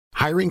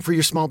Hiring for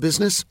your small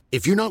business?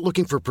 If you're not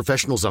looking for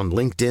professionals on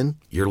LinkedIn,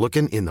 you're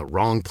looking in the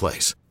wrong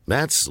place.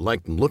 That's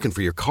like looking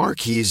for your car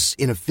keys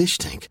in a fish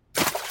tank.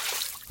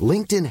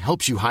 LinkedIn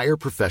helps you hire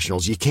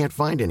professionals you can't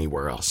find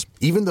anywhere else,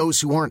 even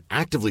those who aren't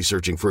actively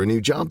searching for a new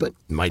job but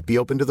might be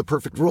open to the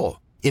perfect role.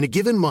 In a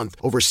given month,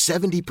 over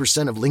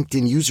 70% of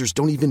LinkedIn users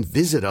don't even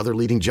visit other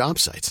leading job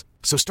sites.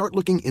 So start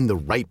looking in the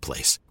right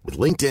place. With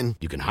LinkedIn,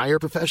 you can hire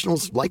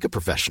professionals like a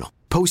professional.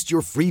 Post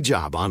your free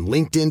job on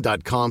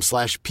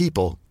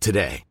linkedin.com/people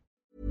today.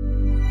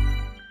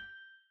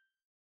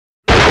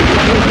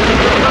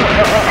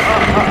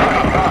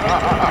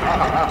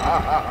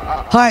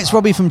 Hi, it's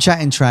Robbie from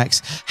Chatting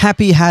Tracks.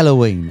 Happy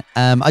Halloween.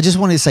 I just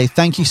wanted to say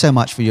thank you so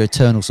much for your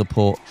eternal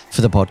support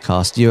for the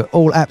podcast. You're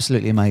all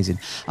absolutely amazing.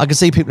 I can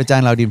see people are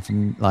downloading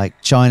from like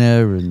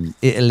China and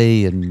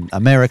Italy and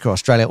America,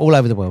 Australia, all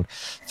over the world.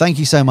 Thank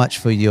you so much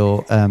for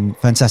your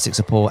fantastic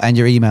support and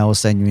your emails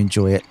saying you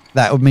enjoy it.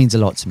 That means a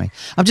lot to me.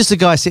 I'm just a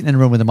guy sitting in a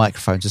room with a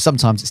microphone, so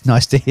sometimes it's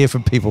nice to hear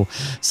from people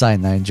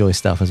saying they enjoy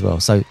stuff as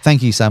well. So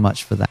thank you so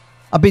much for that.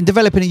 I've been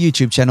developing a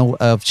YouTube channel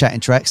of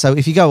Chatting Tracks, so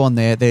if you go on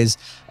there, there's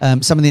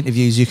some of the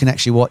interviews, you can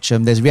actually watch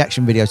them. There's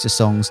reaction videos to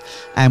songs,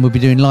 and we'll be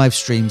doing live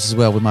streams as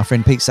well with my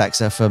friend Pete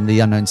Saxer from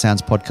the Unknown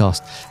Sounds podcast.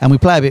 And we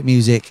play a bit of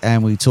music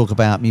and we talk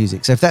about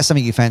music. So if that's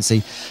something you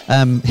fancy,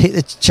 hit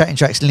the Chatting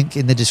Tracks link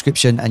in the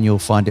description and you'll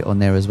find it on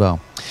there as well.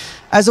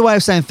 As a way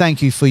of saying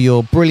thank you for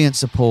your brilliant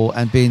support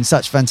and being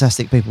such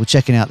fantastic people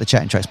checking out the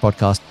Chatting Tracks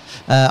podcast,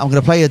 I'm going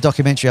to play a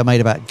documentary I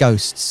made about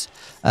ghosts.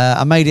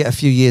 I made it a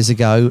few years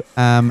ago,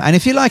 and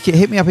if you like it,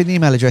 hit me up in the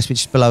email address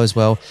which is below as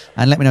well,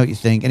 and let me know what you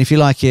think. And if you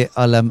like it,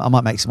 I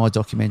might make some more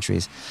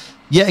documentaries.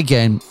 Yet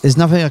again, there's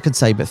nothing I can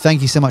say, but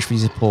thank you so much for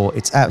your support.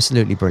 It's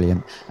absolutely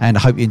brilliant, and I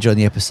hope you enjoy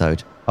the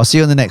episode. I'll see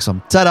you on the next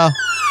one. Ta-da!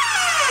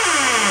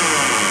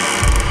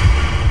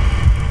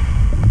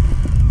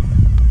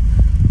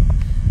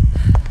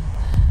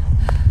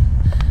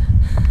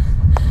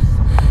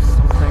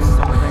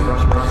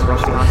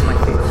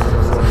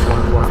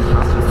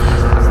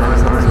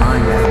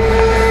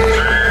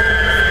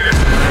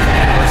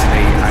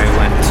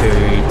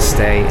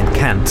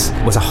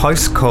 Was a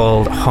house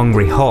called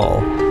Hungry Hall,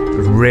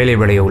 a really,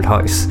 really old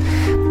house,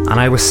 and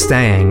I was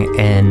staying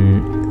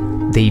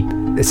in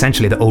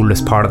essentially the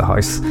oldest part of the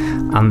house,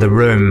 and the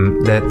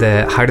room,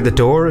 the height of the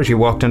door as you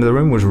walked into the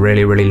room was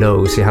really, really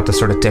low, so you had to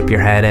sort of dip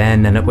your head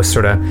in, and it was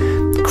sort of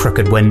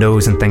crooked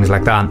windows and things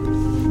like that.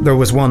 There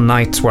was one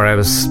night where I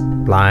was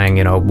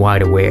lying,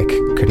 wide awake,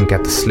 couldn't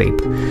get to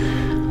sleep,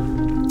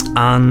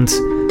 and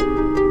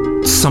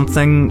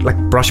something like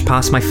brushed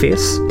past my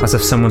face as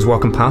if someone's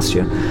walking past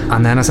you,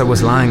 and then as I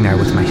was lying there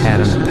with my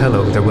head on the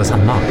pillow, there was a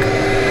knock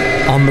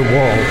on the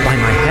wall by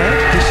my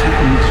head. This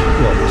happened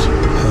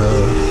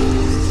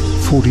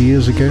 40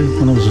 years ago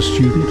when I was a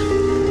student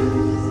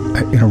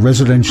in a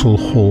residential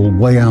hall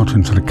way out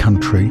into the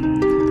country,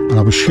 and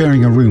I was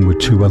sharing a room with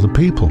two other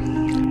people,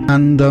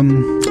 and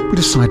we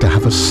decided to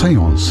have a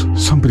seance.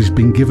 Somebody's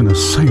been given a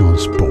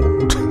seance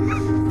board.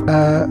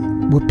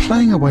 We're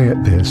playing away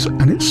at this,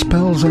 and it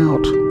spells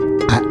out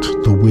at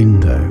the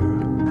window,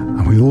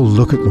 and we all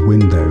look at the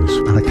windows,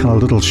 and a kind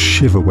of little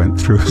shiver went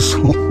through us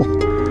all.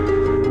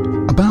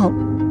 About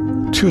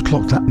 2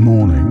 o'clock that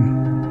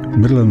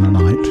morning, middle of the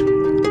night,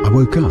 I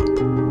woke up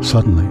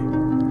suddenly,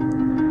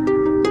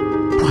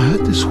 and I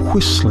heard this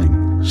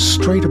whistling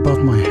straight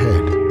above my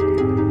head,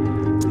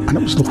 and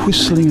it was the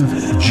whistling of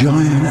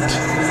giant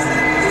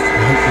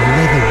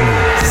leather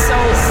wings. So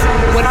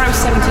when I was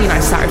 17, I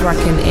started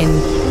working in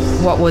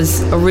what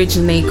was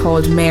originally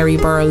called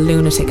Maryborough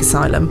Lunatic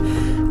Asylum,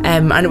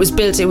 and it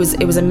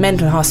was a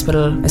mental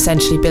hospital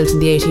essentially built in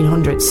the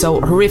 1800s,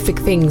 so horrific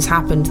things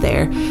happened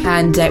there,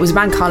 and it was a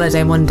bank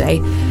holiday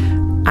Monday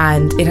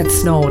and it had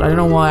snowed. I don't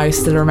know why I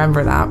still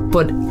remember that,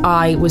 but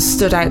I was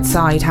stood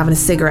outside having a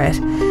cigarette,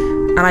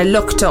 and I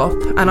looked up,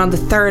 and on the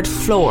 3rd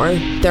floor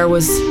there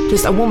was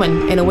just a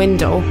woman in a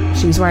window.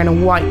 She was wearing a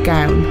white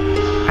gown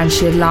and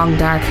she had long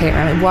dark hair,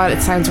 and while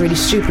it sounds really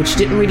stupid, she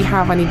didn't really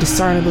have any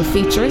discernible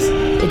features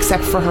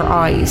except for her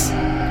eyes.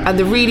 And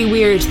the really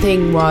weird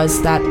thing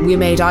was that we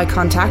made eye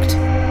contact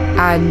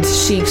and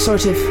she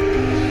sort of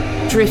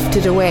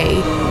drifted away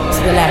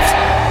to the left.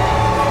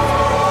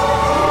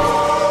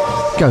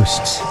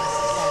 Ghosts.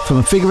 From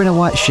a figure in a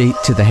white sheet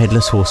to the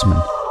Headless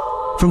Horseman.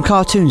 From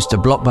cartoons to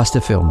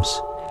blockbuster films.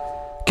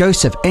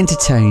 Ghosts have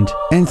entertained,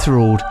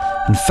 enthralled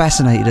and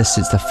fascinated us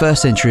since the 1st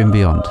century and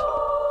beyond.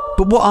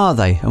 But what are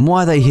they and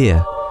why are they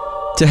here?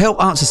 To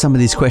help answer some of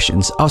these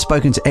questions, I've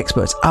spoken to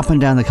experts up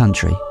and down the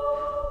country.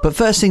 But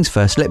first things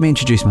first, let me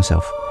introduce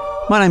myself.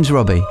 My name's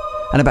Robbie,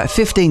 and about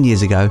 15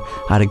 years ago,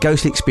 I had a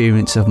ghostly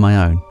experience of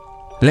my own.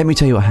 Let me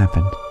tell you what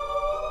happened.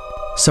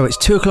 So it's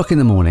 2 o'clock in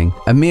the morning,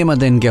 and me and my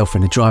then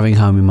girlfriend are driving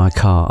home in my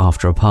car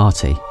after a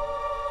party.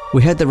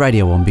 We had the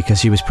radio on because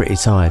she was pretty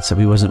tired, so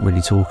we wasn't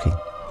really talking.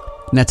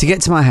 Now, to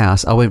get to my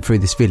house, I went through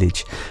this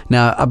village.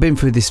 Now, I've been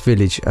through this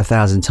village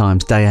 1,000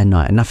 times, day and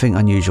night, and nothing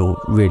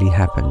unusual really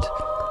happened.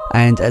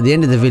 And at the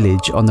end of the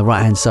village, on the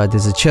right-hand side,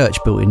 there's a church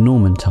built in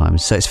Norman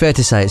times, so it's fair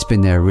to say it's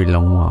been there a really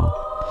long while.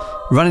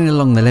 Running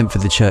along the length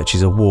of the church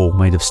is a wall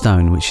made of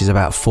stone, which is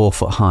about 4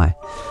 foot high,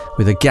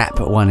 with a gap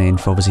at one end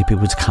for obviously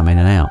people to come in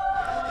and out.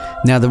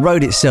 Now, the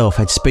road itself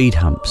had speed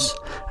humps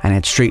and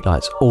had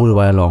streetlights all the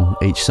way along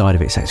each side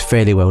of it, so it's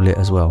fairly well lit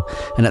as well.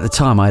 And at the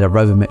time, I had a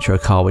Rover Metro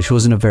car, which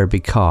wasn't a very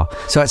big car,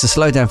 so I had to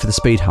slow down for the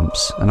speed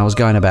humps, and I was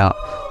going about,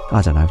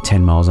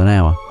 10 miles an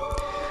hour.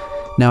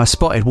 Now, I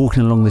spotted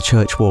walking along the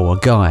church wall a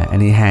guy,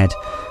 and he had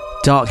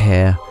dark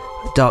hair,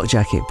 dark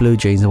jacket, blue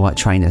jeans and white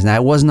trainers. Now,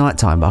 it was night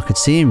time, but I could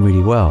see him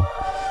really well,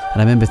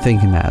 and I remember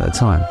thinking that at the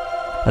time.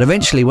 And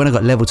eventually, when I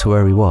got level to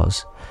where he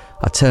was,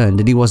 I turned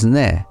and he wasn't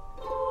there.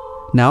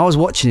 Now, I was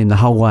watching him the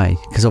whole way,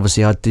 because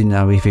obviously I didn't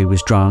know if he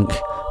was drunk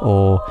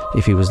or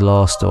if he was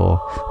lost or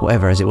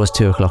whatever, as it was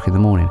 2 o'clock in the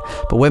morning.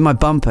 But when my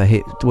bumper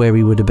hit where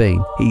he would have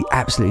been, he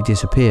absolutely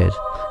disappeared.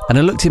 And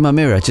I looked in my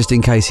mirror just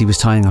in case he was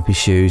tying up his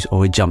shoes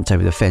or he jumped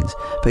over the fence,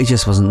 but he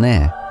just wasn't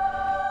there.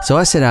 So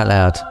I said out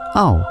loud,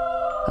 "Oh."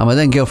 And my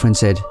then girlfriend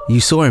said, "You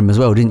saw him as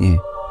well, didn't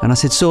you?" And I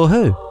said, "Saw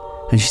who?"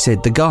 And she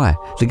said, the guy.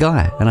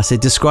 And I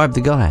said, "Describe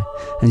the guy."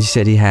 And she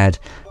said he had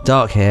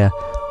dark hair,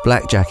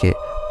 black jacket,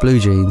 blue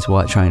jeans,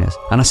 white trainers.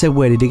 And I said,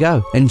 "Where did he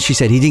go?" And she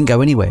said, "He didn't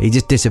go anywhere, he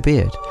just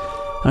disappeared."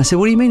 And I said,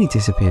 "What do you mean he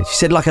disappeared?" She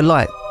said, "Like a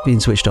light being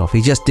switched off,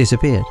 he just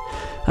disappeared."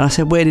 And I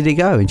said, "Where did he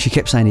go?" And she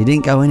kept saying, he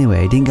didn't go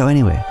anywhere.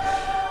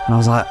 And I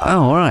was like,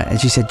 "Oh, all right." And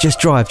she said, just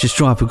drive,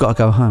 we've got to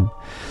go home."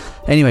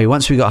 Anyway,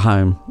 once we got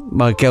home,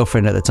 my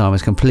girlfriend at the time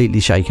was completely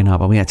shaken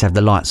up and we had to have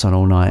the lights on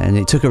all night, and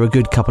it took her a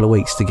good couple of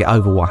weeks to get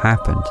over what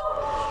happened.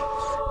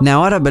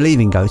 Now, I don't believe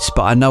in ghosts,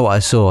 but I know what I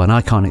saw and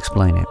I can't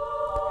explain it.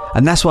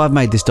 And that's why I've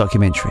made this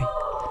documentary.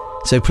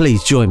 So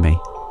please join me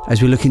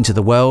as we look into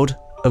the world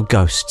of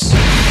ghosts.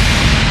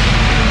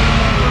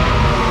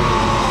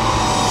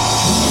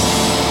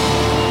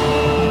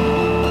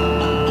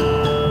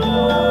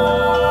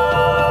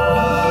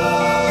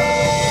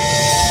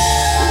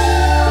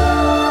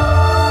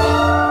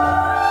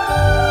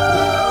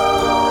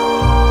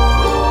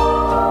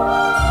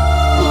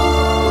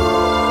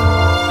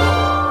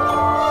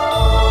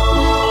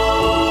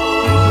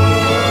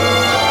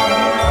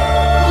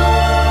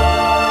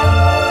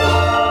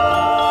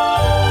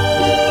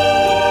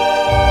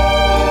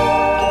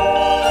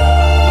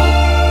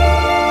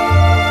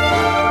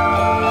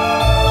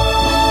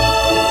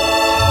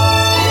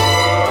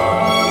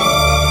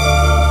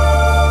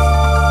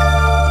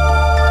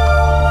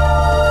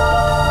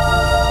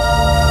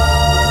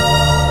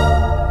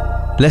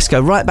 Let's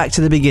go right back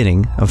to the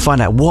beginning and find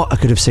out what I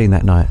could have seen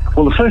that night.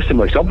 Well, the first and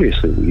most obvious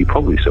thing that you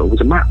probably saw was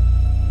a man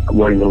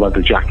wearing a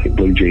leather jacket,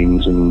 blue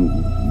jeans and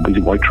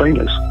these white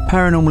trainers.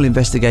 Paranormal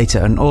investigator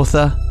and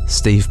author,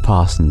 Steve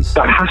Parsons.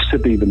 That has to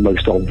be the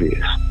most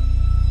obvious,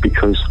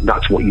 because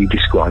that's what you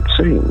described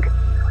seeing.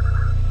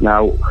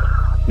 Now,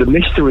 the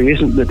mystery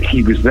isn't that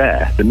he was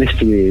there. The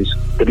mystery is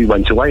that he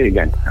went away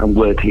again. And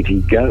where did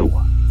he go?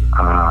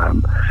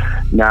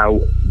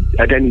 Now,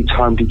 at any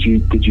time did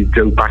you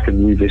go back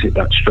and revisit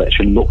that stretch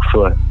and look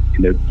for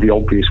the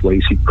obvious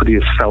ways? Could he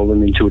have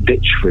fallen into a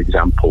ditch, for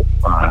example?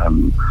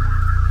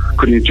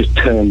 Could he have just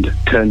turned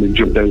and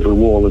jumped over a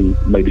wall and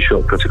made a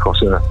shortcut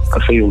across a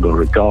field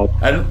or a garden?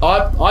 And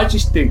I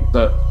just think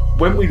that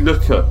when we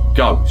look at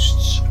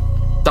ghosts,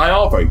 they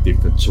are very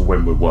different to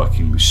when we're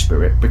working with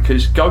spirit,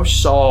 because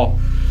ghosts are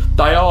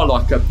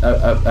like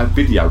a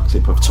video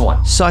clip of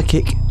time.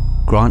 Psychic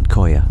Grant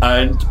Coyer.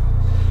 And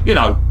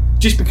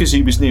just because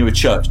he was near a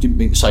church didn't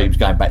mean to say he was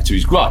going back to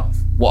his grave.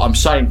 What I'm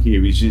saying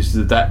here is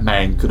that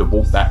man could have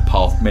walked that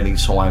path many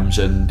times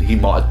and he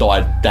might have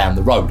died down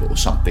the road or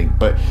something,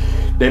 but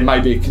there may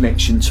be a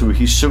connection to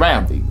his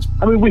surroundings.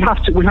 I mean, we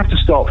have to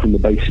start from the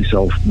basis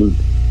of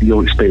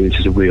your experience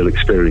is a real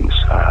experience.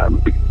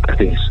 I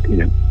think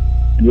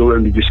your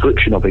only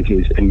description of it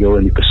is, and your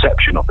only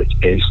perception of it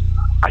is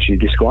as you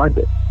described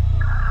it.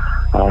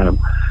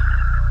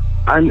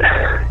 And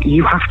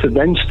you have to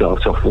then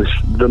start off with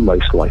the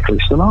most likely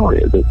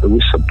scenario, that there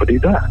was somebody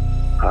there.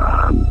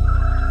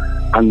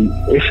 And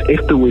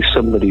if there was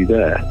somebody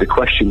there, the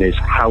question is,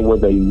 how were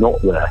they not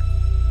there?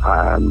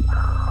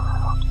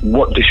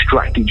 What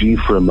distracted you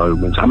for a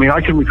moment? I mean,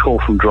 I can recall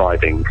from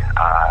driving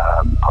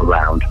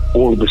around,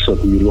 all of a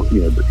sudden you look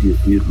in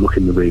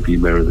the rearview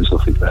mirror, there's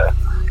nothing there.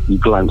 You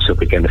glance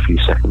up again a few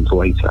seconds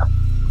later,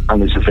 and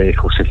there's a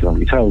vehicle sitting on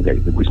your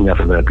tailgate that was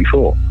never there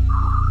before.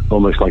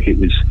 Almost like it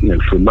was,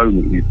 for a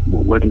moment,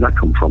 where did that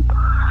come from?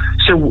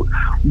 So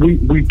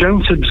we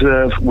don't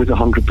observe with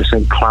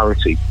 100%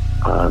 clarity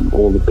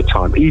all of the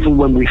time, even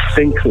when we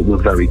think that we're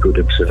very good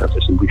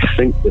observers and we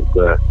think that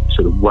we're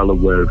sort of well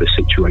aware of a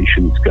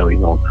situation that's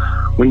going on.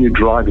 When you're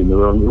driving, there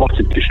are a lot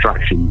of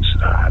distractions.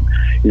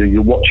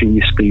 You're watching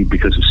your speed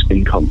because of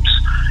speed humps.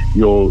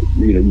 You're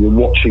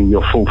watching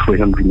your full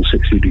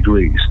 360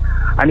 degrees.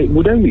 And it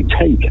would only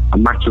take a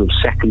matter of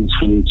seconds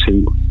for you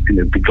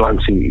to be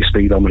glancing at your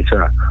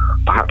speedometer,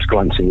 perhaps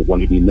glancing at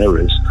one of your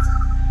mirrors.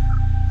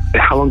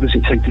 How long does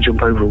it take to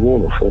jump over a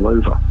wall or fall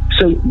over?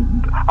 So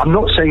I'm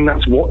not saying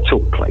that's what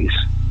took place,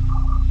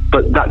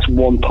 but that's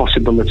one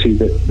possibility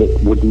that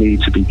would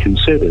need to be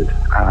considered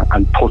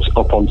and put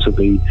up onto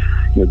the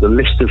the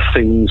list of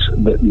things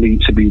that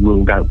need to be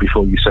ruled out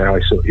before you say, I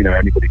saw,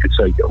 anybody could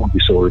say, oh, you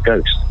saw a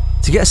ghost.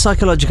 To get a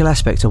psychological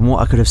aspect on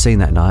what I could have seen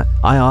that night,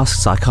 I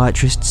asked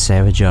psychiatrist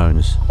Sarah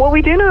Jones. What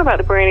we do know about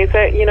the brain is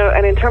that,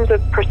 and in terms of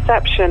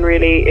perception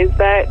really, is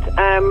that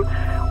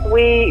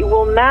we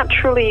will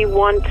naturally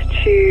want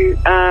to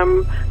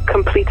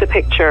complete a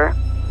picture.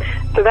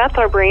 So that's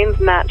our brain's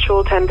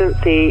natural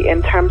tendency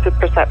in terms of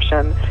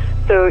perception.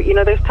 So,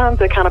 there's tons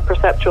of kind of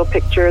perceptual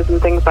pictures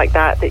and things like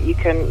that you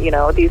can,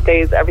 these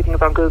days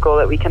everything's on Google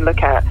that we can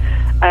look at.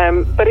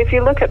 But if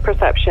you look at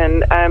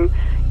perception,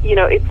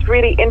 it's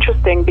really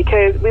interesting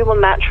because we will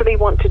naturally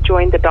want to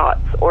join the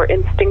dots or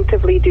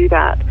instinctively do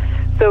that.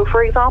 So,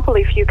 for example,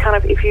 if you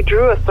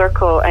drew a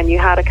circle and you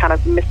had a kind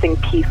of missing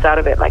piece out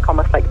of it, like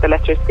almost like the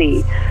letter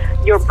C,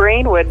 your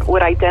brain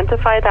would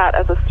identify that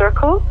as a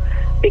circle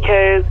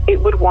because it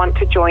would want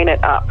to join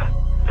it up.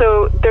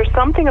 So there's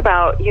something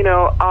about,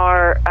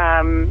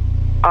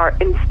 our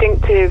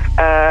instinctive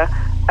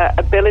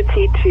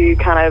ability to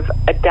kind of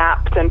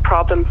adapt and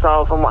problem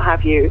solve and what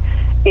have you,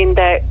 in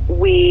that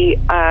we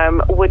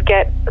would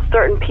get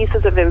certain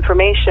pieces of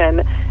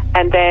information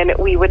and then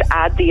we would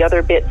add the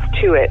other bits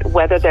to it,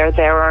 whether they're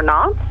there or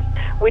not,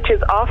 which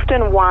is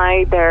often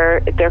why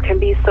there can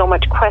be so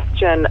much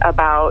question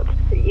about,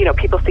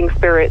 people seeing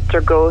spirits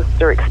or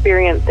ghosts or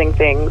experiencing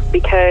things,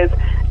 because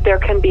there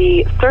can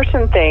be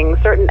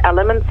certain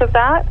elements of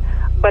that,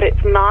 but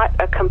it's not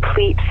a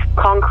complete,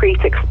 concrete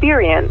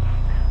experience.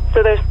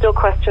 So there's still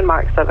question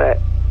marks of it.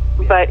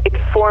 But it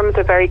forms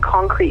a very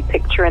concrete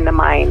picture in the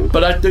mind.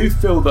 But I do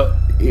feel that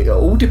it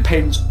all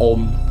depends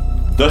on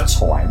the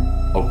time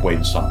of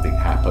when something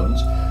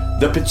happens,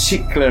 the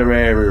particular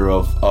area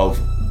of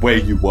where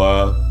you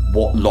were,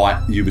 what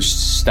light you were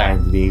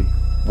standing in,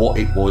 what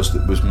it was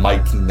that was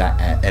making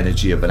that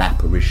energy of an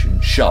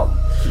apparition show.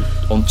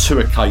 On 2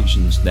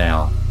 occasions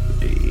now,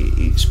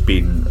 it's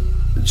been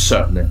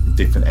certain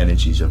different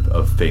energies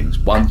of things.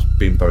 One's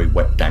been very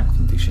wet, damp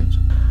conditions,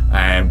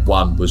 and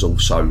one was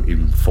also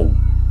in full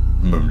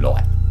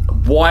moonlight.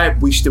 Why,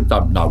 we still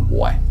don't know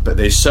why, but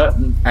there's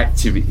certain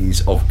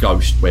activities of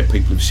ghosts where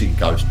people have seen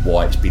ghosts,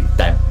 why it's been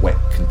damp, wet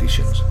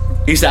conditions.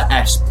 Is that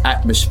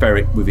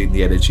atmospheric within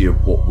the energy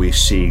of what we're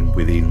seeing,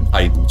 within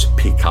able to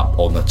pick up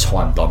on a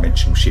time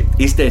dimensional shift?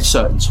 Is there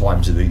certain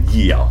times of the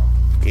year?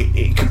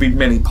 It could be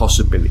many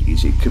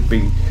possibilities. It could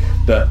be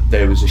that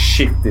there was a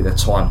shift in a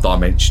time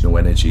dimensional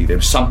energy. There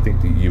was something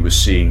that you were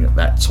seeing at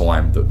that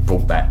time that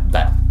brought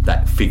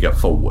that figure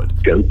forward.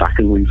 Go back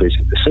and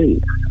revisit the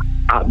scene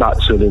at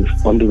that sort of,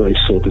 under those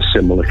sort of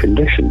similar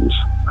conditions,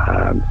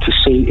 to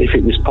see if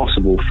it was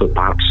possible for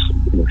perhaps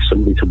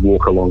somebody to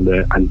walk along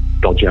there and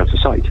dodge out of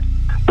sight.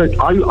 But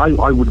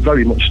I would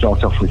very much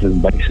start off with the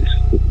basis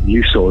that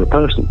you saw a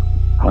person.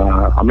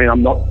 I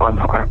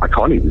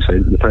can't even say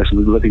that the person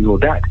was living or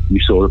dead. You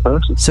saw a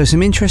person. So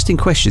some interesting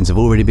questions have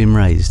already been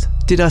raised.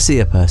 Did I see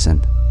a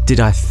person?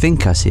 Did I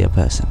think I see a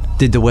person?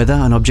 Did the weather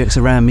and objects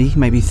around me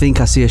make me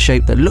think I see a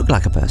shape that looked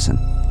like a person?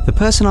 The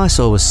person I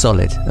saw was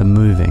solid and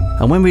moving,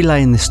 and when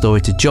relaying this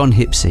story to John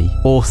Hipsey,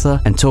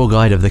 author and tour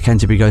guide of the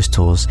Canterbury Ghost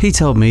Tours, he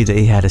told me that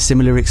he had a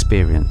similar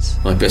experience.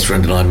 My best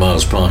friend and I,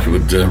 Miles Parker,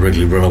 would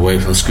regularly run away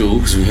from school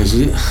because we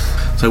hated it.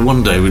 So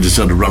one day we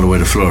decided to run away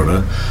to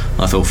Florida.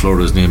 I thought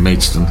Florida was near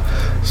Maidstone,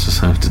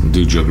 so I didn't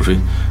do geography.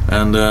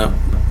 And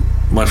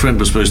my friend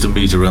was supposed to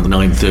meet around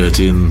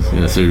 9:30,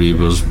 and theory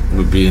was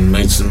would be in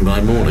Maidstone by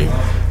morning.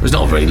 It was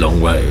not a very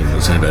long way, it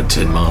was only about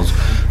 10 miles.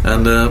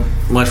 And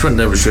my friend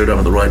never showed up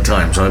at the right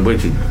time, so I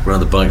waited around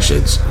the bike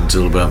sheds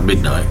until about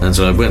midnight. And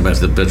so I went back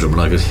to the bedroom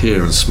and I could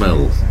hear and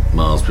smell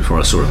Miles before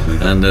I saw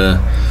him. And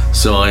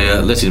so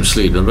I let him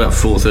sleep, and about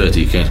 4:30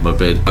 he came to my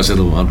bed. I said,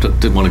 I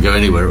didn't want to go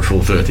anywhere at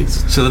 4:30.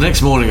 So the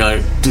next morning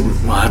I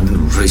didn't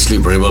really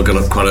sleep very well, got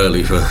up quite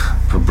early for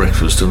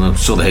breakfast, and I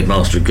saw the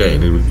headmaster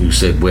again, who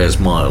said, "Where's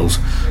Miles?"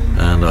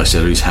 And I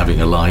said, "He's having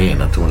a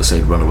lie-in." I don't want to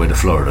say run away to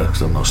Florida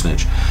because I'm not a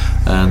snitch.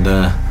 And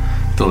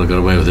thought I got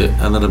away with it.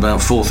 And then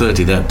about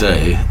 4:30 that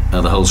day,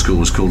 the whole school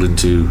was called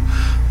into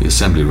the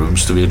assembly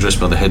rooms to be addressed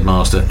by the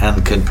headmaster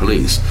and Kent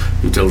Police,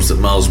 who told us that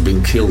Miles had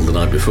been killed the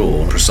night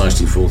before,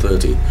 precisely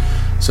 4:30.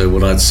 So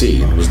what I'd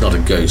seen was not a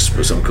ghost,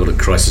 but something called a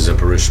crisis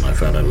apparition, I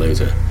found out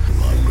later.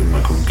 I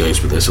might call them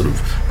ghosts, but they're sort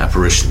of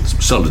apparitions,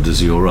 solid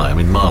as you're right. I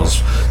mean,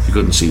 Miles, you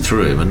couldn't see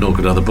through him, and nor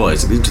could other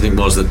boys. The interesting thing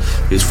was that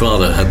his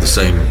father had the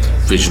same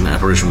vision,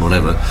 apparition,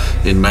 whatever,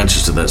 in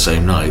Manchester that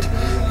same night,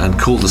 and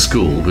called the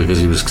school because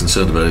he was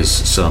concerned about his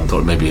son,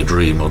 thought it may be a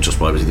dream, or just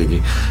why was he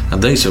thinking.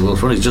 And they said, well,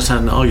 he just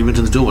had an argument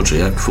in the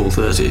dormitory at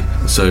 4:30.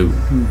 So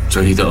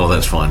he thought, oh,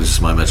 that's fine, it's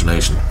just my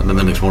imagination. And then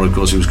the next morning, of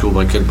course, he was called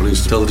by Kent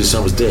Police to tell that his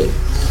son was dead.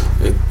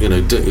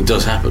 It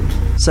does happen.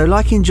 So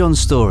like in John's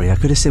story, I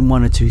could have seen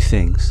one or two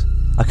things.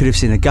 I could have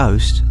seen a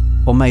ghost,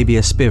 or maybe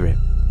a spirit.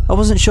 I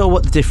wasn't sure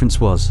what the difference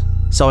was,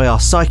 so I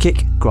asked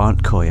psychic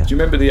Grant Coyer. Do you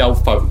remember the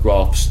old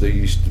photographs that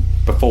used to,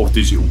 before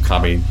digital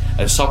come in,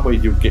 and somewhere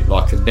you'd get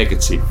like a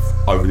negative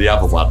over the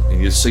other one,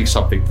 and you'd see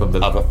something from the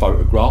other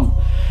photograph,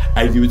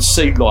 and you would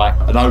see like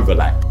an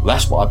overlap.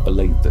 That's what I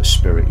believe that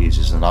spirit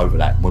is an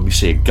overlap. When we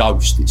see a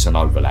ghost, it's an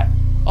overlap.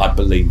 I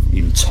believe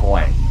in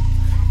time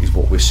is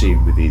what we're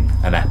seeing within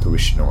an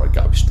apparition or a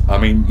ghost. I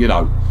mean, you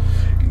know,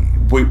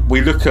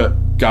 we look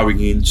at going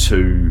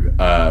into,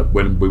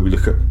 when we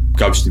look at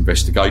ghost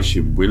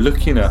investigation, we're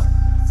looking at,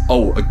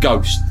 a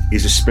ghost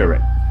is a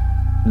spirit.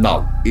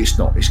 No, it's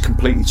not. It's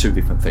completely two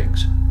different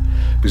things.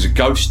 Because a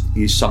ghost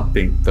is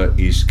something that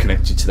is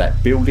connected to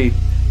that building,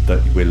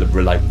 that we're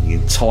relating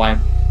in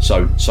time.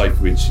 So, say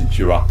for instance,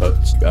 you're up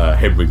at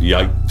Henry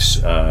VIII's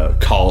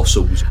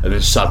castles, and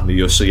then suddenly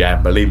you'll see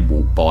Anne Boleyn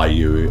walk by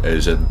you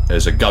as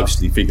a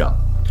ghostly figure.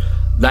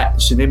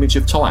 That's an image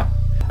of time,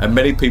 and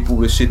many people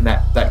will have seen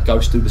that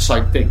ghost do the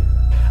same thing.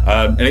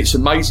 And it's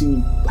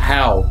amazing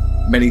how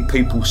many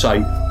people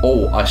say,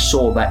 "Oh, I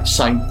saw that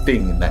same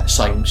thing in that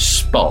same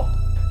spot,"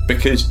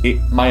 because it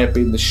may have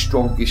been the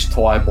strongest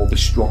time or the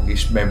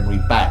strongest memory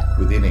back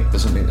within it.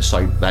 Doesn't mean to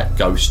say that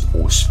ghost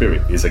or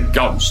spirit is a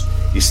ghost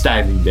is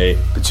standing there,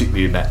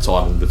 particularly in that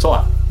time of the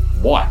time.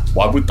 Why?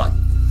 Why would they?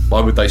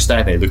 Why would they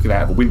stand there looking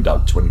out of a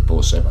window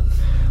 24/7?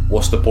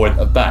 What's the point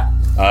of that?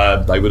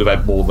 They would have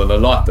had more than a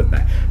life than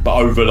that. But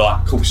over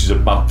like courses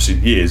of months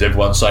and years,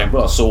 everyone's saying,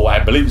 "Well, I saw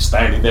Anne Boleyn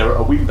standing there at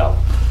a window."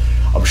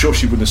 I'm sure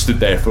she wouldn't have stood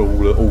there for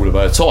all of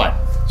her time.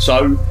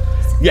 So,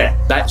 yeah,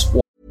 that's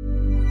what.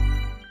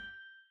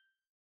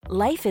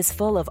 Life is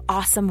full of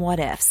awesome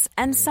what-ifs,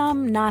 and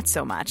some not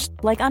so much,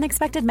 like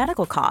unexpected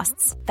medical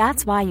costs.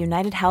 That's why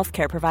United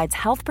Healthcare provides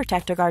Health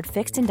Protector Guard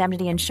fixed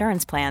indemnity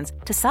insurance plans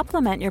to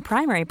supplement your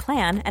primary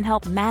plan and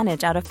help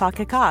manage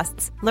out-of-pocket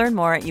costs. Learn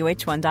more at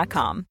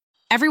uh1.com.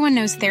 Everyone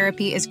knows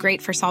therapy is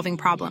great for solving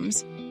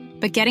problems,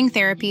 but getting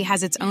therapy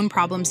has its own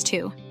problems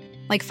too,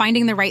 like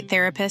finding the right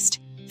therapist,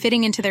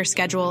 fitting into their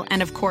schedule,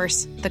 and of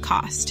course, the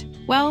cost.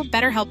 Well,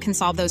 BetterHelp can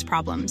solve those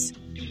problems.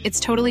 It's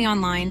totally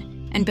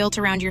online and built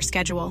around your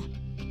schedule.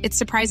 It's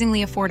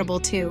surprisingly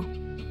affordable, too.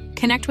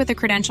 Connect with a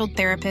credentialed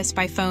therapist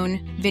by phone,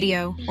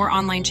 video, or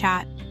online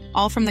chat,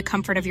 all from the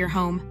comfort of your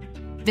home.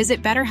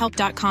 Visit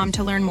BetterHelp.com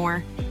to learn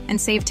more and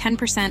save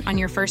 10% on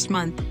your first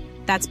month.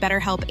 That's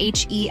BetterHelp,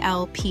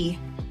 H-E-L-P.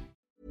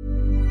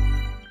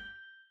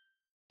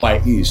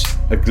 It is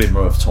a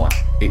glimmer of time.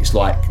 It's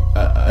like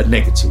a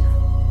negative.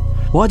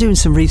 While doing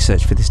some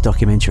research for this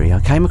documentary, I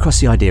came across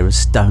the idea of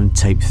stone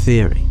tape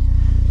theory.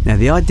 Now,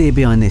 the idea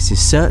behind this is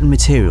certain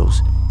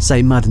materials,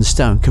 say mud and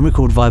stone, can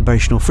record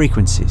vibrational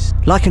frequencies,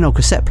 like an old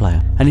cassette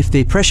player, and if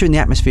the pressure in the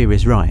atmosphere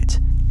is right,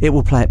 it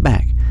will play it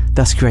back,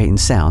 thus creating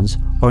sounds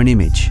or an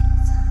image,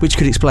 which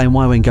could explain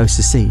why when ghosts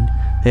are seen,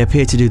 they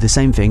appear to do the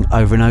same thing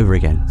over and over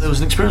again. There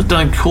was an experiment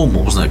done in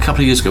Cornwall, wasn't there, a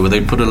couple of years ago, where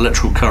they put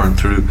electrical current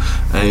through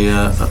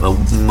a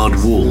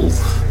mud wall,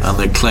 and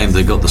they claimed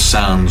they got the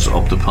sounds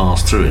of to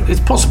pass through it.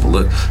 It's possible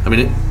that, I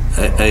mean,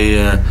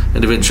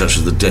 an event such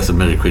as the death of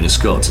Mary Queen of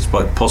Scots, it's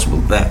quite possible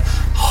that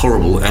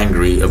horrible,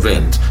 angry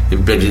event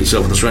embedded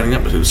itself in the surrounding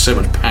atmosphere. There was so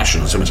much passion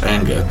and so much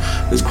anger.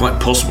 It's quite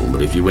possible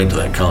that if you went to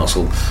that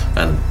castle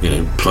and,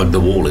 plugged the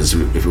wall as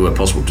if it were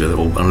possible to,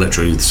 or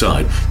electricity either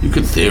side, you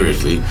could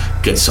theoretically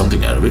get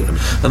something out of it.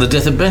 And the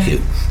death of Becket,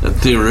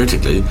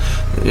 theoretically,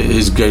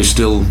 his ghost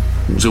still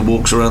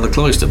walks around the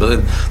cloister. But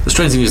then the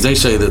strange thing is, they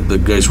say that the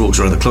ghost walks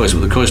around the cloister,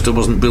 but the cloister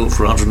wasn't built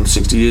for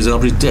 160 years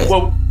after his death.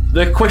 Well,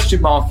 the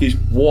question mark is,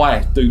 why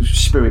do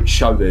spirits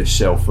show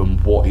themselves,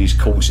 and what is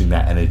causing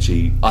that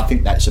energy? I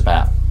think that's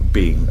about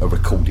being a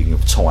recording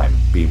of time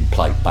being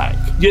played back.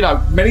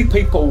 Many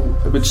people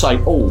would say,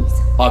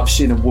 I've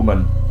seen a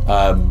woman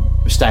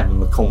standing in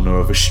the corner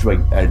of a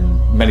street,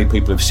 and many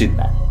people have seen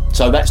that.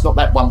 So that's not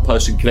that one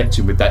person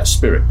connecting with that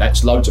spirit.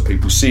 That's loads of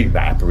people seeing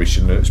that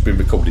apparition that's been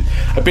recorded.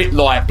 A bit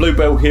like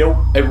Bluebell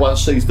Hill, everyone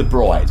sees the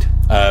bride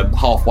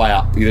halfway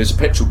up. There's a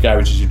petrol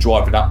garage as you're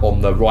driving up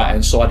on the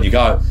right-hand side, and you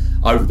go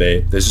over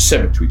there's a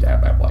cemetery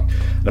down that way.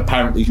 And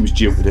apparently she was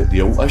jilted at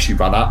the altar. She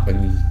ran up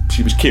and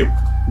she was killed.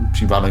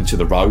 She ran into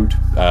the road,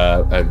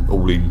 and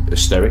all in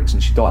hysterics,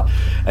 and she died.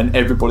 And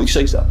everybody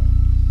sees her.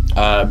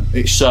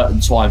 At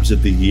certain times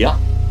of the year.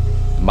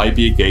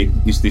 Maybe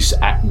again, is this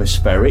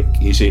atmospheric?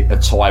 Is it a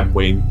time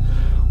when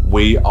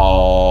we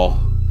are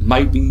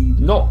maybe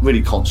not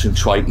really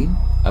concentrating,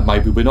 and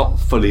maybe we're not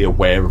fully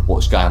aware of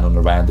what's going on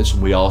around us,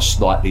 and we are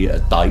slightly at a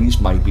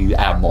daze? Maybe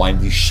our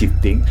mind is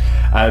shifting.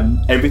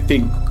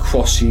 Everything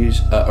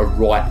crosses at a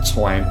right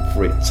time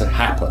for it to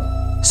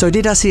happen. So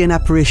did I see an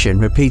apparition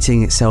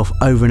repeating itself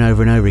over and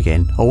over and over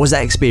again, or was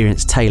that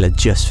experience tailored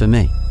just for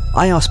me?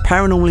 I asked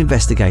paranormal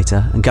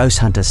investigator and ghost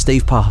hunter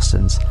Steve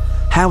Parsons,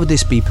 how would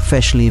this be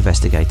professionally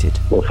investigated?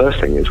 Well, first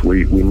thing is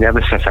we never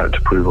set out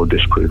to prove or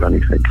disprove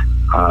anything,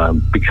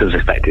 because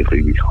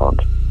effectively we can't.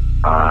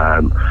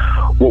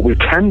 What we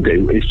can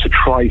do is to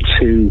try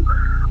to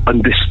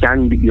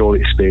understand your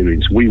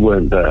experience. We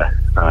weren't there.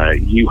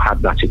 You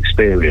had that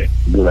experience.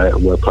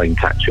 We're playing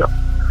catch up.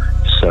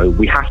 So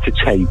we have to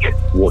take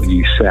what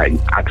you say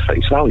at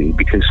face value,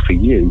 because for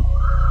you,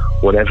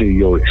 whatever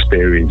your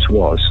experience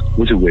was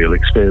a real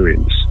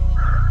experience.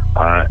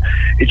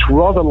 It's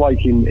rather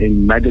like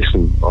in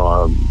medicine,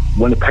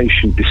 when a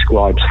patient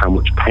describes how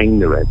much pain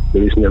they're in,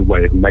 there is no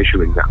way of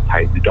measuring that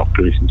pain. The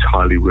doctor is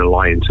entirely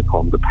reliant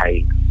upon the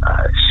pain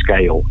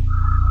scale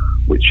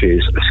which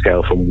is a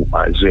scale from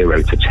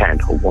 0 to 10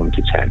 or 1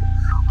 to 10.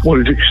 What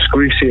is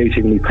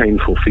excruciatingly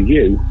painful for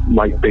you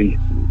might be,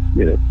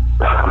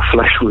 a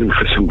flesh wound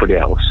for somebody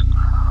else.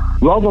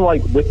 Rather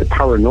like with the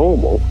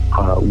paranormal,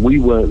 we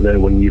weren't there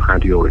when you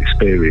had your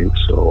experience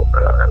or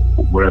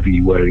wherever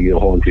you were in your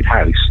haunted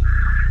house.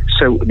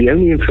 So the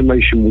only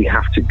information we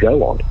have to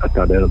go on at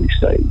that early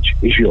stage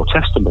is your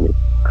testimony,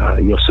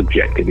 your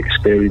subjective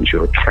experience,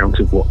 your account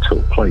of what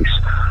took place.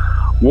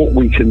 What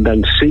we can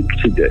then seek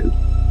to do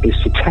is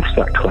to test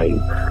that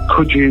claim.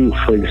 Could you,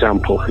 for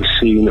example, have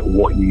seen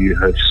what you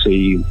have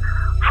seen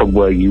from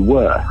where you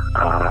were?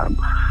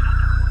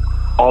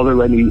 Are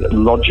there any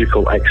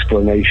logical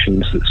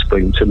explanations that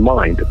spring to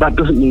mind? That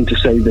doesn't mean to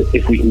say that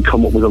if we can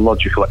come up with a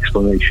logical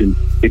explanation,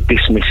 it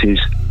dismisses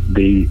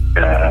the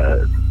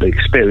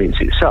experience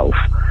itself.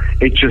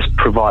 It just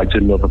provides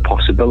another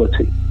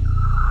possibility.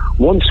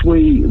 Once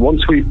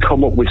we've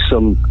come up with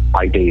some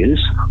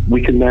ideas,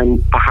 we can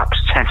then perhaps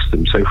test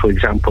them. So, for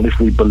example, if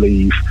we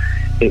believe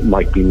it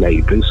might be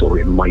neighbours, or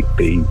it might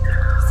be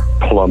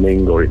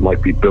plumbing, or it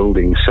might be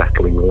buildings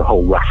settling, or a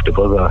whole raft of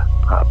other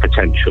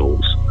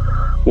potentials,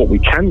 what we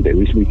can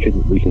do is we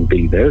can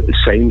be there at the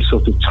same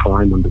sort of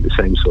time, under the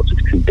same sort of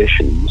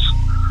conditions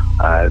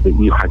that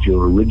you had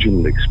your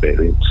original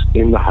experience,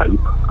 in the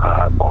hope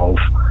of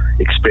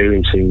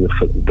experiencing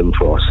them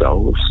for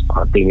ourselves,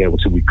 being able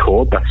to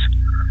record that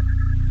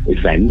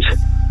event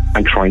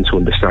and trying to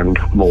understand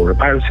more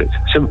about it.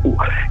 So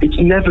it's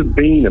never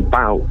been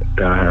about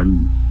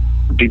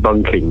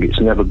debunking. It's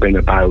never been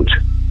about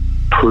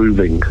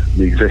proving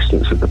the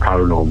existence of the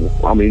paranormal.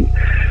 I mean,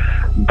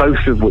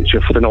 both of which are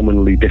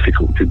phenomenally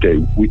difficult to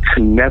do. We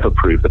can never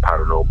prove the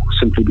paranormal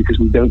simply because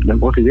we don't know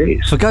what it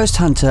is. For ghost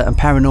hunter and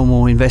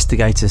paranormal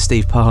investigator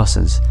Steve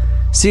Parsons,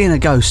 seeing a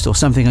ghost or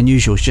something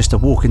unusual is just a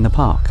walk in the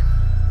park.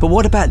 But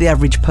what about the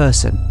average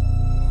person?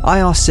 I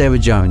asked Sarah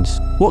Jones,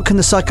 what can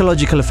the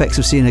psychological effects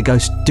of seeing a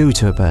ghost do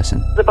to a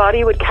person? The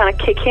body would kind of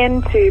kick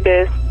into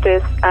this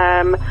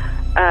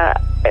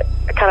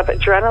kind of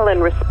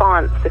adrenaline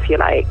response, if you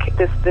like,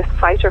 this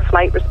fight or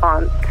flight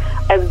response,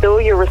 as though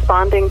you're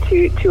responding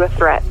to a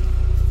threat.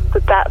 So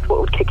that's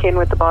what would kick in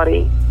with the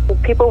body.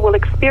 People will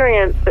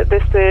experience that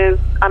this is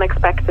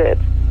unexpected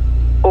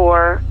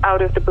or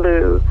out of the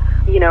blue,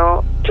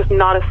 just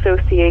not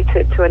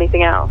associated to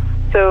anything else.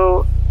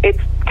 So it's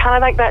kind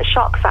of like that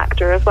shock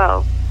factor as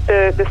well.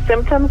 The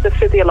symptoms, the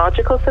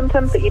physiological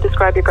symptoms that you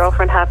describe your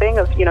girlfriend having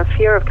of,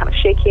 fear of kind of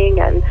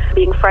shaking and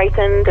being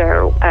frightened,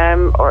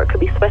 or it could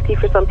be sweaty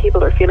for some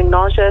people, or feeling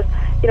nauseous.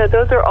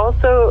 Those are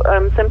also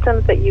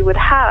symptoms that you would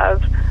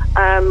have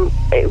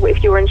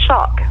if you were in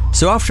shock.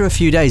 So after a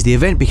few days, the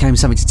event became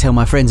something to tell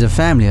my friends and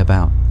family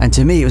about, and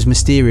to me it was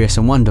mysterious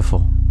and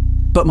wonderful.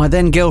 But my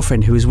then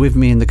girlfriend, who was with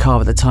me in the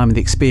car at the time of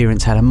the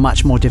experience, had a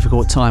much more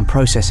difficult time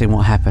processing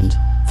what happened.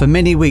 For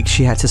many weeks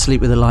she had to sleep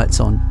with the lights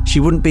on.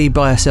 She wouldn't be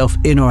by herself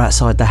in or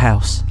outside the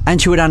house,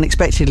 and she would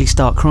unexpectedly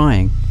start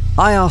crying.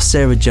 I asked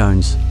Sarah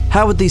Jones,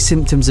 how would these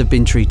symptoms have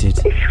been treated?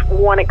 If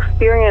one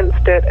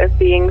experienced it as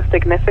being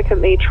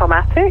significantly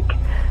traumatic,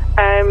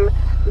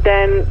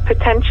 then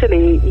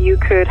potentially you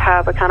could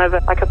have a kind of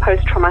a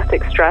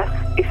post-traumatic stress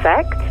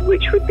effect,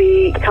 which would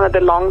be kind of the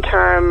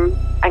long-term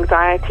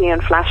anxiety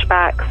and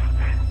flashbacks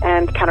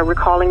and kind of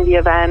recalling the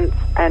event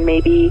and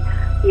maybe,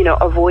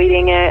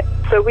 avoiding it.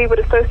 So we would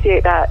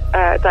associate that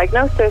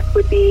diagnosis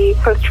would be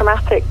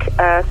post-traumatic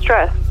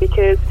stress,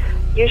 because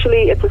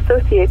usually it's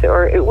associated,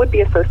 or it would be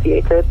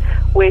associated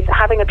with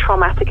having a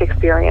traumatic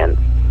experience.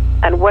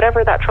 And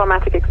whatever that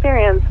traumatic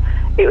experience,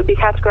 it would be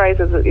categorized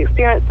as an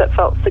experience that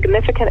felt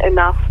significant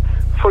enough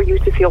for you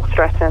to feel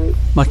threatened.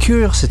 My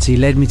curiosity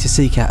led me to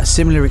seek out a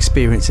similar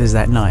experience as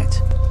that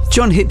night.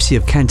 John Hipsey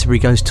of Canterbury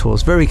Ghost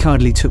Tours very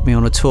kindly took me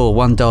on a tour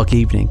one dark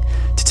evening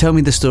to tell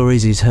me the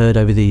stories he's heard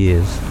over the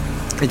years.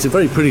 It's a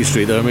very pretty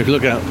street though. I mean, if you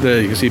look out there,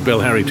 you can see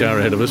Bell Harry Tower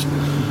ahead of us.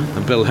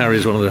 And Bell Harry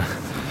is one of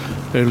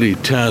the only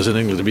towers in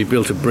England to be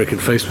built of brick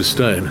and faced with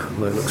stone.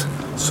 Although it looks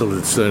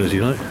solid stone, as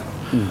you like.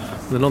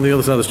 Then on the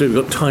other side of the street,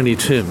 we've got Tiny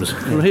Tim's.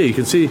 From here, you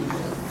can see,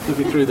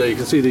 looking through there, you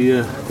can see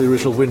the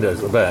original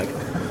windows at the back.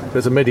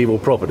 There's a medieval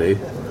property.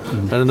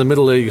 And in the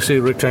middle there, you can see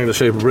the rectangular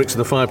shape of bricks in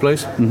the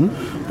fireplace.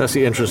 That's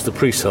the entrance to the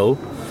priest's hole.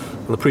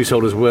 And the priest's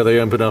hole is where they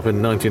opened up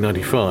in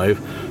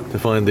 1995 to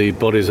find the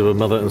bodies of a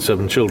mother and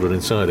 7 children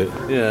inside it.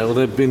 Yeah, well,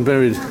 they've been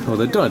buried,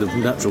 they died of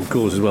natural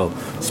cause as well.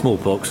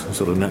 Smallpox,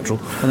 sort of natural.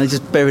 And they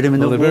just buried him in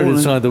the wall? They buried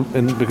inside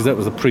because that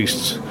was the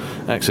priest's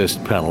access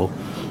panel.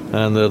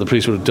 And the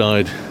priest would have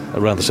died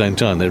around the same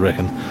time, they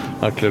reckon.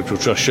 Archaeological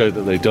Trust showed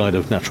that they died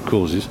of natural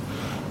causes.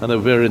 And they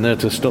were buried in there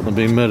to stop them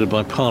being murdered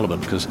by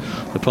Parliament, because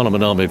the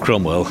Parliament army of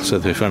Cromwell said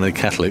if they found any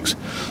Catholics,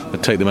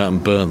 they'd take them out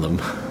and burn them,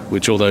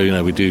 which,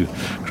 although, we do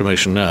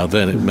cremation now,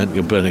 then it meant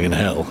you're burning in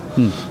hell.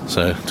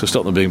 So to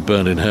stop them being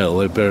burned in hell,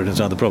 they were buried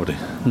inside the property,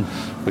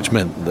 which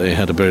meant they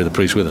had to bury the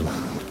priest with them.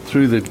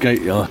 Through the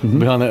gate yard,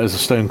 behind that is a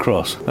stone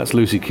cross. That's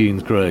Lucy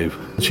Keane's grave.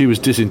 She was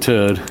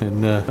disinterred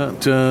in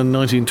about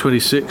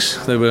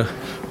 1926. They were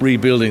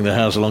rebuilding the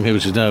house along here,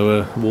 which is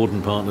now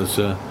Warden Partners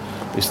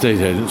estate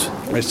agents.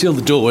 They sealed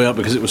the doorway up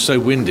because it was so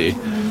windy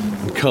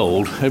and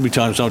cold, every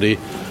time somebody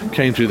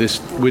came through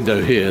this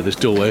window here, this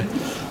doorway,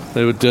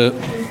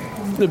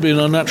 there'd be an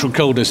unnatural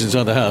coldness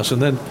inside the house,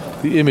 and then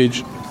the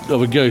image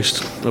of a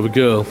ghost of a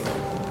girl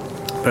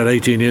about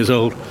 18 years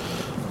old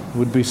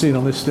would be seen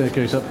on this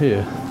staircase up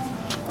here.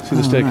 See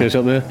the staircase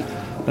up there?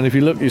 And if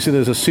you look, you see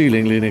there's a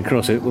ceiling leaning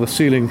across it. Well, the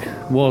ceiling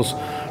was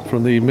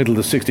from the middle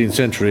of the 16th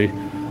century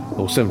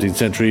or 17th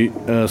century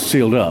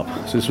sealed up.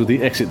 So this was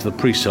the exit to the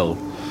priest's hole.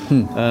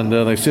 And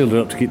they sealed it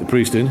up to keep the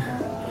priest in.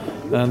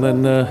 And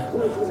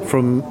then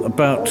from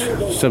about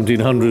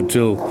 1700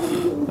 till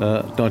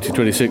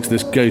 1926,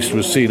 this ghost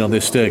was seen on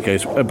this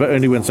staircase, but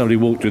only when somebody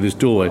walked through this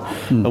doorway.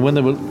 And when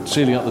they were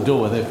sealing up the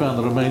doorway, they found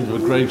the remains of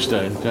a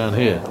gravestone down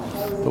here.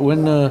 But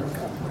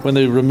when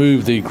they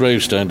removed the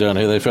gravestone down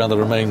here, they found the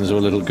remains of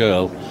a little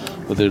girl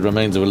with the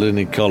remains of a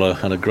linen collar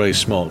and a grey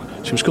smock.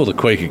 She was called the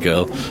Quaker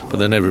Girl, but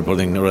then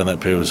everybody around that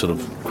period was sort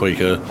of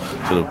Quaker,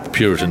 sort of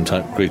Puritan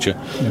type creature.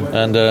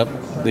 And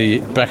the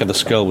back of the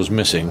skull was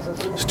missing,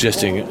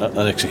 suggesting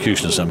an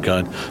execution of some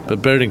kind.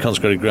 But buried in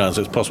consecrated ground,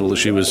 so it's possible that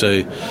she was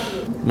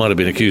might have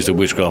been accused of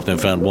witchcraft and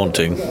then found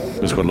wanting.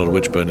 There's quite a lot of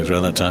witch burnings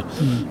around that time.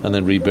 And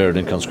then reburied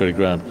in consecrated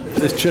ground.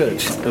 This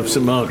church of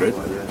St Margaret,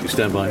 if you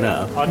stand by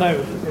now, I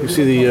know. You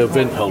see the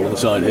vent hole on the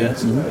side here,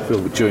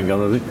 filled with chewing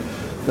gum and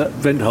everything. That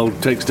vent hole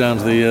takes down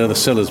to the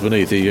cellars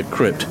beneath, the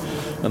crypt.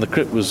 And the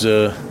crypt was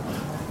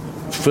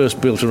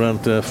first built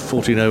around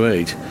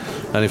 1408.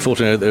 And in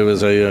 1408 there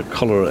was a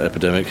cholera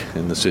epidemic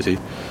in the city,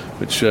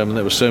 which there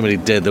were so many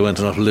dead there weren't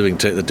enough living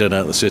to take the dead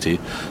out of the city,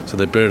 so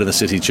they buried in the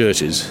city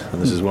churches,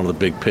 and this is one of the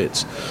big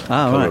pits,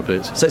 cholera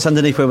pits. So it's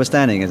underneath where we're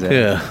standing, is it?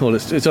 Yeah, well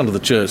it's under the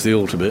church, the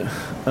altar bit.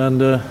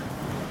 And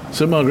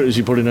St Margaret, as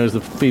you probably know, is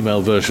the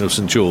female version of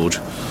St George,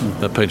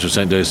 patron of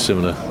St Day,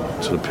 similar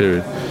sort of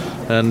period.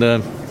 And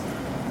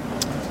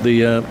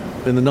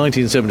in the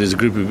 1970s, a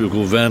group of people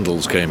called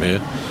Vandals came here,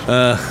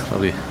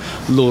 lovely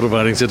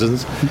law-abiding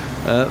citizens.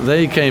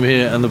 They came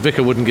here, and the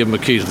vicar wouldn't give them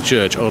a key to the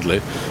church, oddly.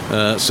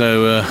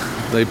 So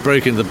they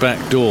broke into the back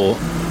door.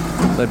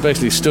 They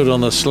basically stood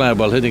on the slab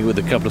while hitting it with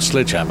a couple of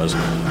sledgehammers,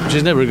 which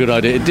is never a good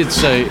idea. It did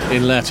say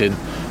in Latin,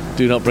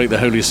 "Do not break the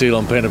Holy Seal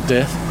on pain of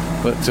death,"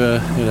 but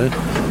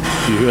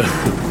you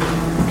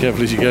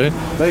careful as you go.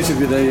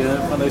 Basically,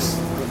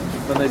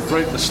 when they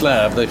broke the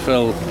slab, they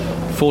fell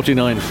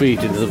 49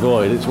 feet into the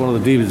void. It's one of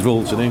the deepest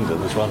vaults in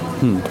England, this one.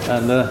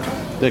 And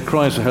their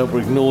cries for help were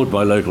ignored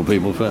by local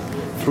people. For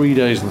 3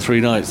 days and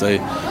 3 nights they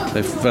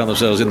found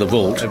themselves in the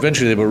vault.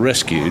 Eventually they were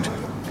rescued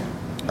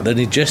and then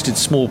ingested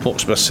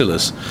smallpox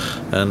bacillus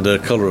and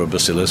cholera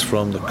bacillus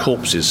from the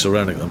corpses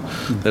surrounding them.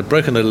 They'd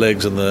broken their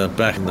legs and their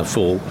back in the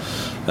fall,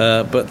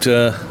 but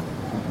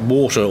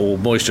water or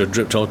moisture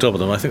dripped on top of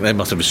them. I think they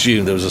must have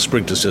assumed there was a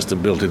sprinkler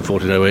system built in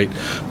 1408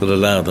 that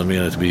allowed them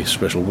to be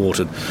special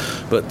watered.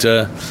 But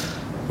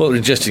what they were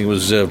ingesting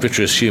was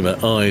vitreous humour,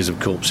 eyes of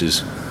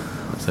corpses.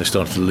 They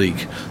started to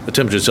leak. The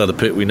temperature inside the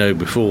pit, we know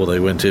before they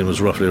went in, was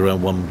roughly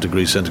around 1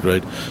 degree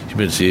centigrade.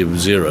 Humidity was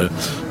 0. It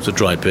was a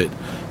dry pit.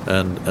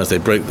 And as they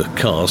broke the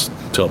cast,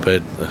 top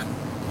head, the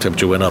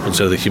temperature went up and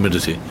so the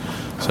humidity.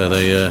 So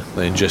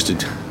they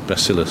ingested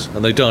bacillus.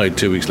 And they died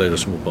 2 weeks later of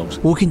smallpox.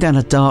 Walking down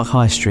a dark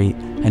high street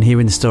and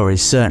hearing the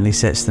stories certainly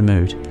sets the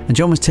mood. And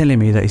John was telling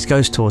me that his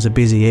ghost tours are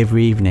busy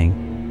every evening.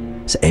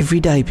 So every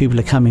day people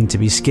are coming to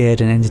be scared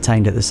and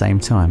entertained at the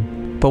same time.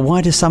 But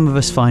why do some of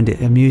us find it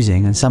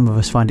amusing and some of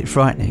us find it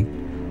frightening?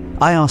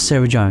 I asked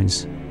Sarah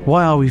Jones,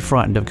 why are we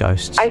frightened of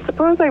ghosts? I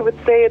suppose I would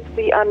say it's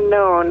the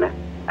unknown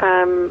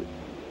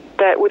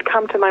that would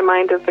come to my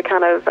mind as the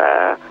kind of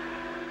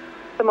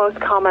the most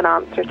common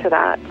answer to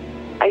that.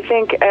 I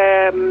think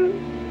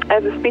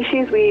as a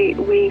species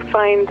we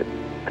find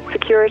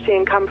security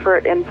and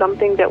comfort in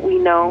something that we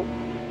know.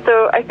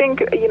 So I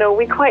think,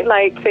 we quite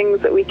like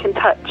things that we can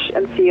touch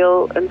and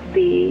feel and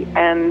see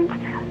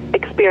and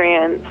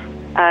experience.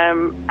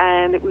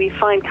 And we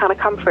find kind of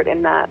comfort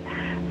in that.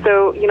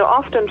 So,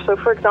 often,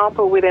 for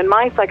example, within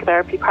my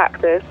psychotherapy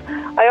practice,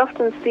 I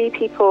often see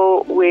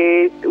people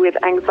with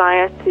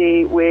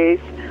anxiety, with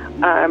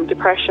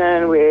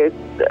depression, with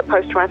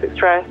post-traumatic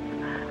stress,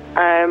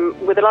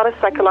 with a lot of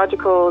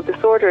psychological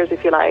disorders,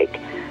 if you like,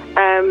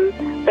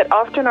 that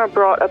often are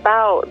brought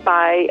about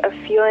by a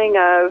feeling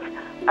of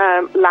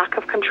lack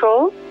of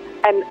control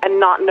and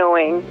not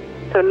knowing.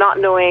 So not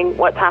knowing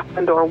what's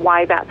happened or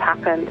why that's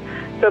happened.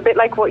 So a bit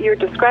like what you're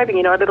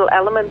describing, little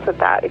elements of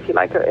that, if you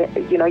like,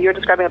 you're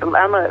describing a little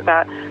element of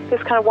that,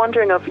 this kind of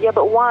wondering of,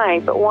 but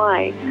why?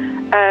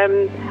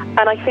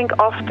 And I think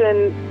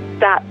often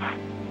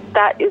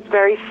that is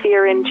very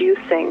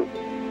fear-inducing.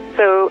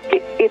 So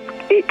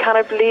it kind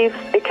of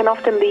it can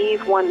often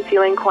leave one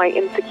feeling quite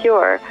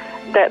insecure,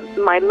 that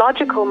my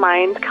logical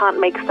mind can't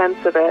make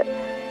sense of it.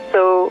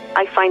 So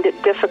I find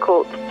it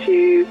difficult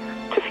to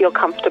feel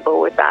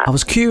comfortable with that. I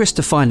was curious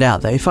to find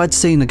out that if I'd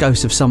seen the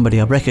ghost of somebody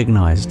I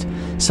recognised,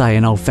 say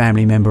an old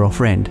family member or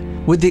friend,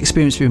 would the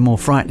experience be more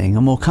frightening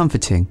or more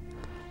comforting?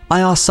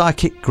 I asked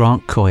psychic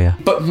Grant Coyer.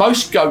 But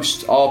most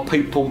ghosts are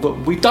people that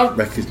we don't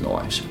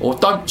recognise or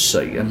don't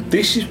see, and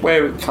this is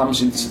where it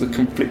comes into the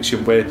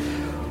confliction where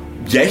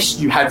yes,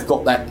 you have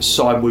got that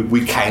side where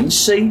we can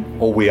see,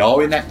 or we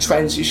are in that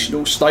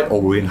transitional state,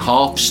 or we're in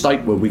half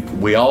state where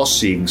we are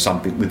seeing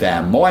something with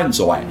our mind's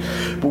eye.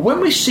 But when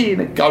we're seeing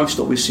a ghost,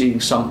 or we're seeing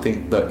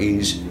something that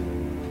is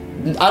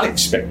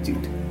unexpected,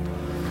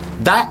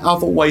 that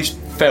I've always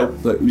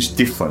felt that it was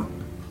different.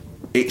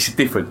 It's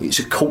different. It's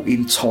a caught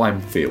in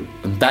time feel,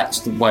 and that's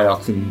the way I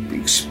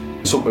can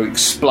sort of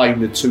explain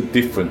the two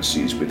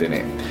differences within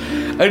it.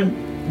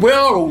 And we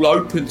are all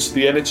open to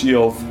the energy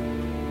of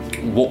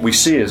what we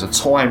see as a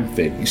time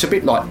thing. It's a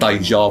bit like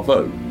deja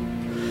vu.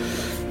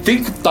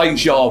 Think of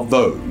deja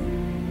vu,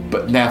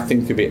 but now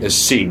think of it as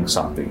seeing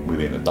something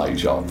within a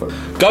deja vu.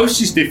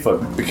 Ghost is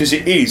different because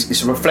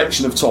it's a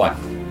reflection of time.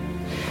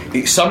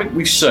 It's something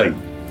we see.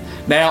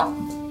 Now,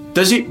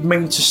 does it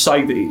mean to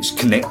say that it's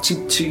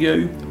connected to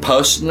you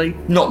personally?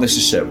 Not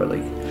necessarily.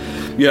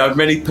 You know,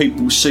 many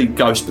people see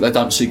ghosts, but they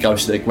don't see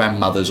ghosts of their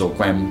grandmothers or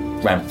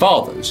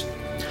grandfathers.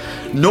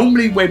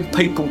 Normally, when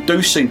people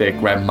do see their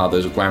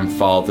grandmothers or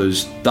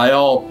grandfathers, they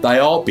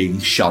are being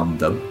shown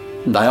them.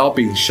 They are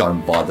being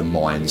shown by the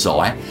mind's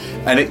eye,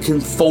 and it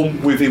can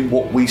form within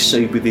what we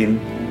see within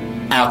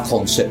our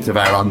concept of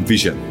our own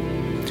vision.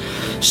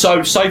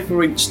 So, say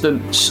for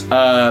instance,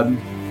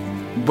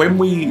 when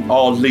we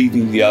are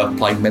leaving the earth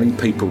plane, many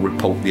people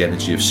report the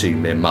energy of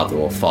seeing their mother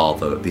or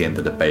father at the end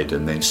of the bed,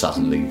 and then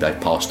suddenly they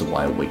passed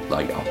away a week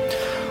later.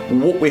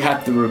 What we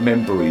have to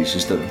remember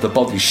is that the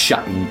body's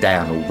shutting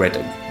down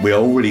already. We're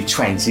already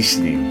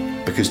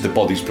transitioning because the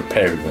body's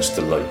preparing us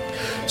to leave.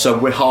 So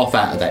we're half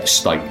out of that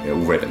state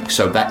already.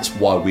 So that's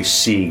why we're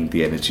seeing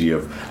the energy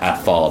of our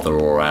father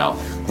or our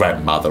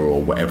grandmother or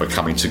whatever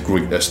coming to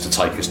greet us, to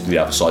take us to the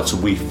other side, so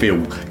we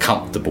feel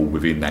comfortable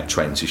within that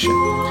transition.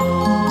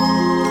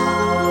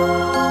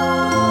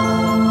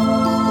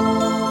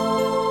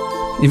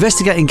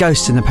 Investigating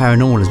ghosts and the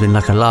paranormal has been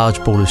like a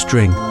large ball of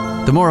string.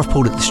 The more I've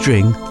pulled at the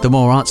string, the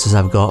more answers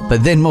I've got,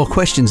 but then more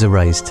questions are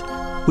raised,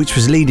 which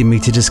was leading me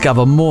to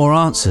discover more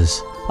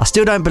answers. I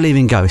still don't believe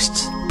in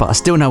ghosts, but I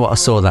still know what I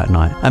saw that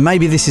night. And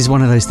maybe this is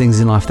one of those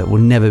things in life that will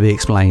never be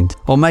explained.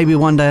 Or maybe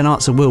one day an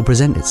answer will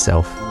present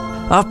itself.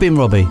 I've been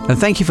Robbie, and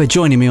thank you for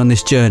joining me on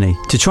this journey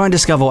to try and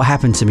discover what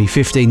happened to me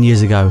 15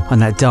 years ago on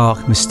that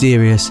dark,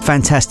 mysterious,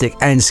 fantastic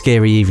and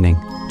scary evening.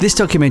 This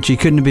documentary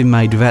couldn't have been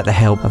made without the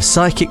help of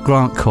psychic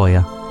Grant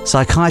Coyer,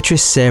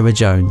 psychiatrist Sarah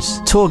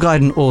Jones, tour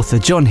guide and author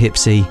John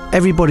Hipsey,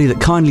 everybody that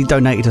kindly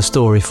donated a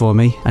story for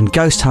me, and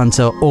ghost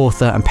hunter,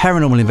 author and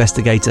paranormal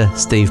investigator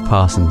Steve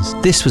Parsons.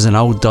 This was an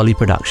Old Dolly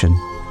production.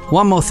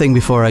 One more thing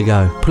before I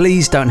go.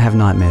 Please don't have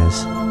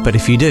nightmares. But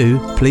if you do,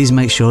 please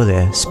make sure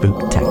they're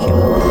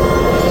spooktacular.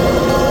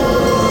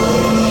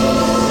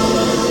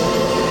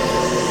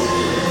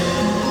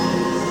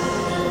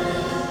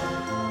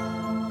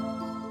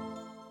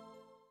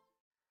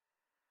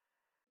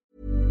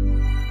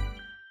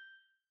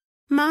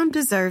 Mom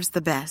deserves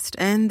the best,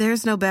 and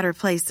there's no better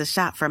place to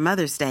shop for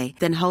Mother's Day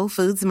than Whole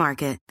Foods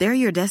Market. They're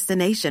your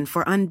destination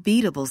for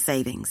unbeatable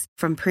savings,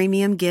 from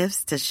premium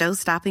gifts to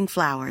show-stopping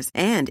flowers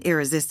and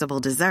irresistible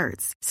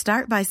desserts.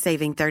 Start by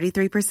saving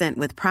 33%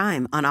 with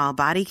Prime on all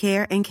body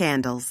care and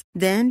candles.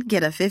 Then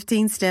get a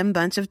 15-stem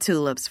bunch of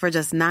tulips for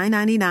just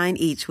 $9.99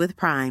 each with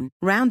Prime.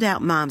 Round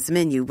out Mom's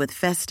menu with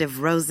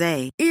festive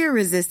rosé,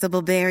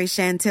 irresistible berry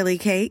chantilly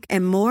cake,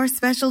 and more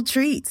special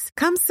treats.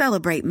 Come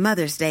celebrate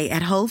Mother's Day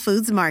at Whole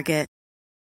Foods Market.